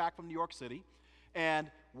just came back from New York City, and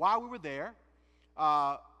while we were there,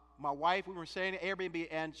 my wife, we were staying at Airbnb,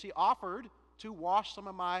 and she offered to wash some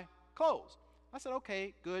of my clothes. I said,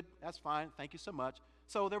 okay, good, that's fine, thank you so much.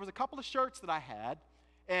 So there was a couple of shirts that I had,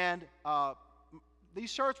 and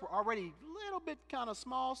these shirts were already a little bit kind of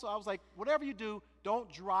small, so I was like, whatever you do,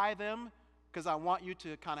 don't dry them, because I want you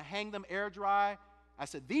to kind of hang them air dry. I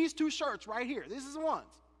said, these 2 shirts right here, these are the ones.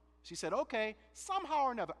 She said, okay, somehow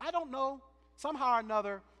or another, I don't know, somehow or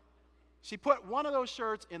another, she put one of those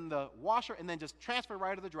shirts in the washer and then just transferred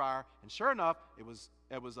right to the dryer, and sure enough, it was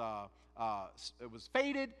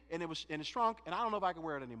faded and it shrunk, and I don't know if I can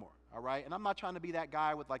wear it anymore, all right? And I'm not trying to be that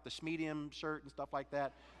guy with like the medium shirt and stuff like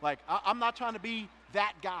that. Like, I'm not trying to be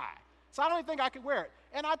that guy. So I don't even think I could wear it.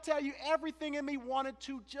 And I tell you, everything in me wanted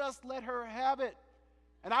to just let her have it.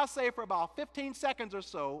 And I'll say for about 15 seconds or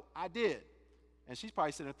so, I did. And she's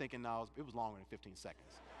probably sitting there thinking, no, it was longer than 15 seconds.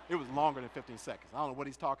 It was longer than 15 seconds. I don't know what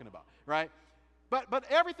he's talking about, right? But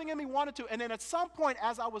everything in me wanted to. And then at some point,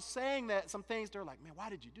 as I was saying that, some things, they're like, man, why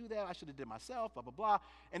did you do that? I should have did myself, blah, blah, blah.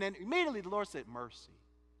 And then immediately the Lord said, mercy.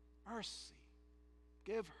 Mercy.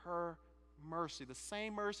 Give her mercy. The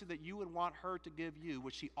same mercy that you would want her to give you,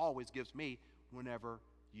 which she always gives me whenever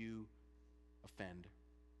you offend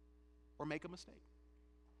or make a mistake.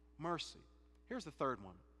 Mercy. Here's the third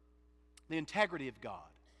one. The integrity of God.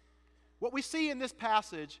 What we see in this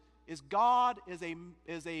passage is God is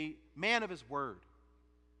a man of his word.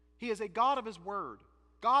 He is a God of his word.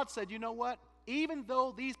 God said, you know what? Even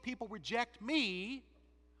though these people reject me,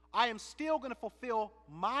 I am still going to fulfill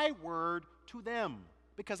my word to them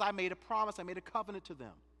because I made a promise, I made a covenant to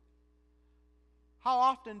them. How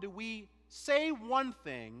often do we say one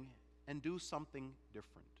thing and do something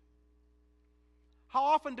different? How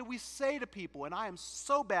often do we say to people, and I am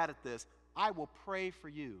so bad at this, I will pray for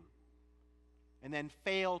you, and then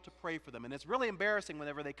fail to pray for them? And it's really embarrassing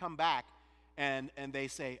whenever they come back and they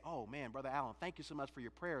say, oh man, Brother Allen, thank you so much for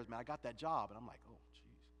your prayers, man. I got that job. And I'm like, oh,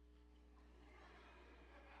 jeez.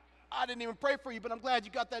 I didn't even pray for you, but I'm glad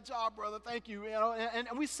you got that job, brother. Thank you. And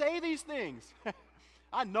we say these things.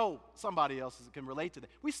 I know somebody else can relate to that.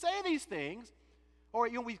 We say these things, or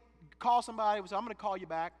we call somebody, we say, I'm going to call you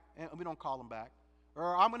back, and we don't call them back.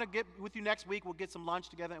 Or I'm going to get with you next week, we'll get some lunch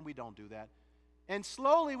together, and we don't do that. And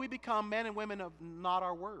slowly we become men and women of not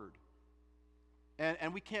our word.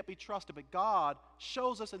 And we can't be trusted. But God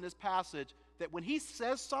shows us in this passage that when he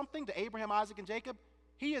says something to Abraham, Isaac, and Jacob,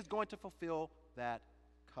 he is going to fulfill that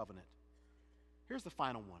covenant. Here's the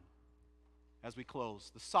final one as we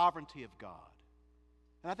close, the sovereignty of God.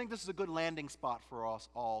 And I think this is a good landing spot for us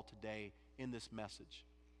all today in this message.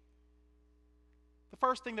 The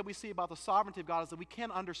first thing that we see about the sovereignty of God is that we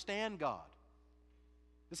can't understand God.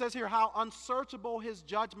 It says here how unsearchable his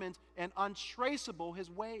judgments and untraceable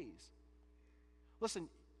his ways. Listen,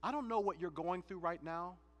 I don't know what you're going through right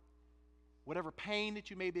now, whatever pain that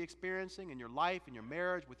you may be experiencing in your life, in your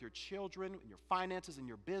marriage, with your children, in your finances, in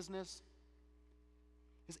your business.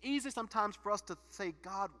 It's easy sometimes for us to say,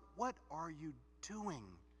 God, what are you doing?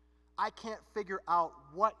 I can't figure out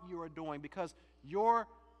what you are doing because your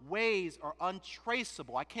ways are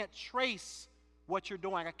untraceable. I can't trace what you're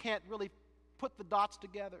doing. I can't really put the dots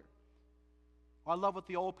together. I love what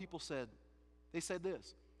the old people said. They said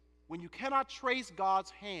this: when you cannot trace God's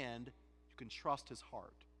hand, you can trust his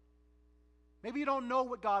heart. Maybe you don't know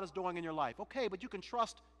what God is doing in your life. Okay, but you can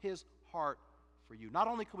trust his heart for you. Not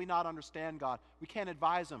only can we not understand God, we can't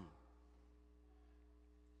advise him.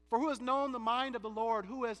 For who has known the mind of the Lord,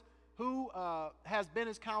 who has been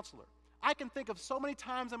his counselor? I can think of so many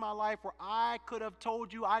times in my life where I could have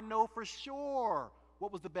told you I know for sure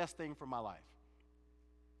what was the best thing for my life.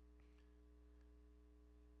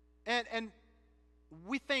 And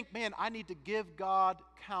we think, man, I need to give God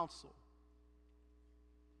counsel.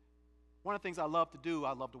 One of the things I love to do,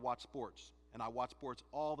 I love to watch sports, and I watch sports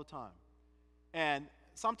all the time. And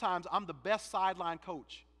sometimes I'm the best sideline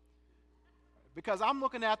coach because I'm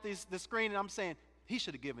looking at the screen and I'm saying, he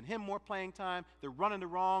should have given him more playing time. They're running the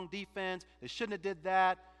wrong defense. They shouldn't have did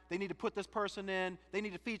that. They need to put this person in. They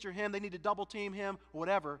need to feature him. They need to double team him,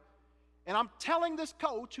 whatever. And I'm telling this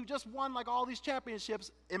coach who just won like all these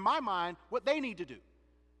championships, in my mind, what they need to do.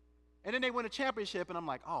 And then they win a championship, and I'm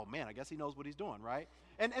like, oh, man, I guess he knows what he's doing, right?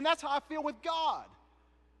 And that's how I feel with God.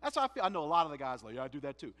 That's how I feel. I know a lot of the guys are like, yeah, I do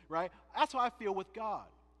that too, right? That's how I feel with God.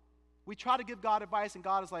 We try to give God advice, and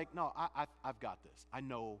God is like, no, I've got this. I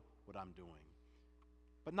know what I'm doing.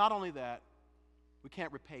 But not only that, we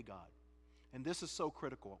can't repay God. And this is so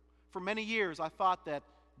critical. For many years, I thought that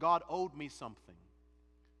God owed me something.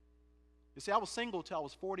 You see, I was single till I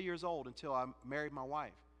was 40 years old until I married my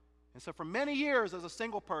wife. And so for many years as a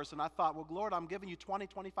single person, I thought, well, Lord, I'm giving you 20,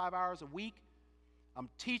 25 hours a week. I'm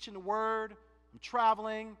teaching the word. I'm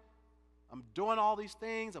traveling. I'm doing all these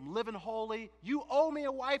things. I'm living holy. You owe me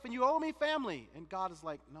a wife and you owe me family. And God is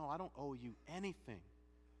like, no, I don't owe you anything.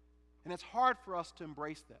 And it's hard for us to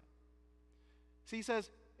embrace that. See, he says,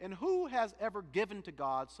 and who has ever given to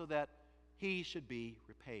God so that he should be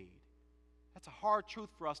repaid? That's a hard truth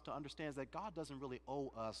for us to understand, is that God doesn't really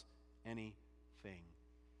owe us anything.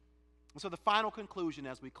 And so the final conclusion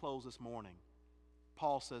as we close this morning,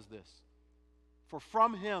 Paul says this: for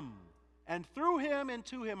from him and through him and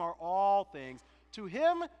to him are all things. To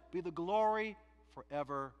him be the glory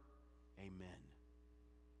forever. Amen.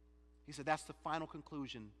 He said that's the final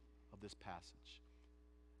conclusion of this passage.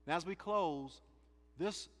 And as we close,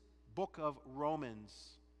 this book of Romans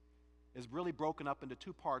is really broken up into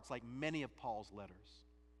two parts, like many of Paul's letters.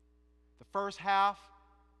 The first half,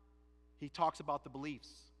 he talks about the beliefs,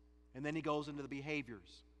 and then he goes into the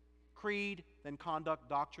behaviors: creed, then conduct,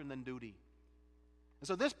 doctrine, then duty. And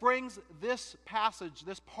so this brings this passage,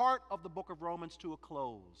 this part of the book of Romans, to a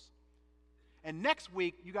close. And next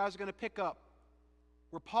week, you guys are going to pick up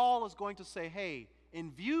where Paul is going to say, hey,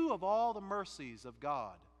 in view of all the mercies of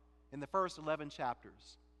God in the first 11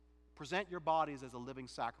 chapters, present your bodies as a living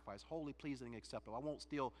sacrifice, holy, pleasing, and acceptable. I won't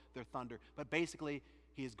steal their thunder, but basically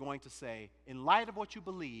he is going to say, in light of what you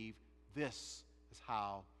believe, this is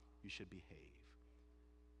how you should behave.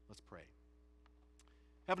 Let's pray.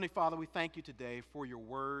 Heavenly Father, we thank you today for your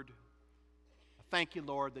word. I thank you,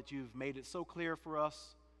 Lord, that you've made it so clear for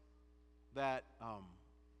us that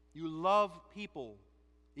you love people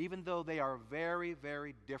even though they are very,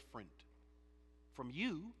 very different from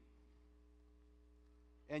you.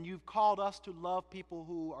 And you've called us to love people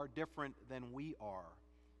who are different than we are.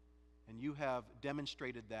 And you have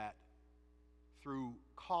demonstrated that through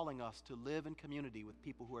calling us to live in community with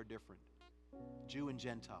people who are different, Jew and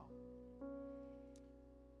Gentile.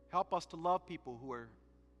 Help us to love people who are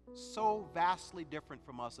so vastly different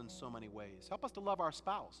from us in so many ways. Help us to love our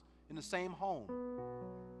spouse in the same home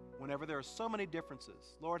whenever there are so many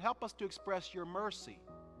differences. Lord, help us to express your mercy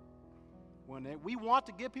when we want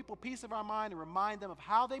to give people peace of our mind and remind them of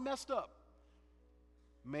how they messed up.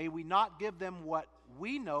 May we not give them what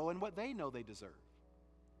we know and what they know they deserve.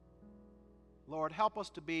 Lord, help us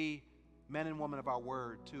to be men and women of our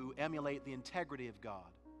word, to emulate the integrity of God,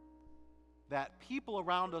 that people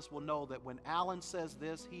around us will know that when Alan says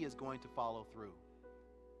this, he is going to follow through.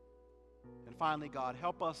 And finally, God,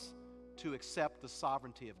 help us to accept the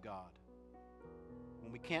sovereignty of God.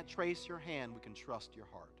 When we can't trace your hand, we can trust your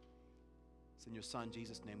heart. It's in your Son,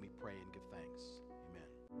 Jesus' name, we pray and give thanks.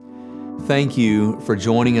 Amen. thank you for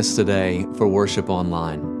joining us today for Worship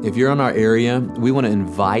Online. If you're in our area, we want to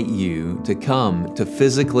invite you to come to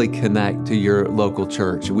physically connect to your local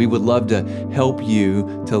church. We would love to help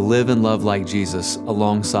you to live and love like Jesus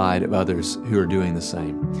alongside of others who are doing the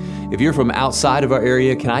same. If you're from outside of our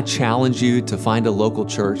area, can I challenge you to find a local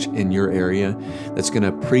church in your area that's going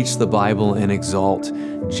to preach the Bible and exalt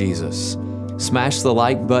Jesus? Smash the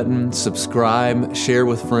like button, subscribe, share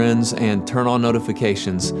with friends, and turn on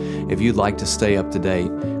notifications if you'd like to stay up to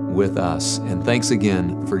date with us. And thanks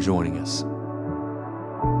again for joining us.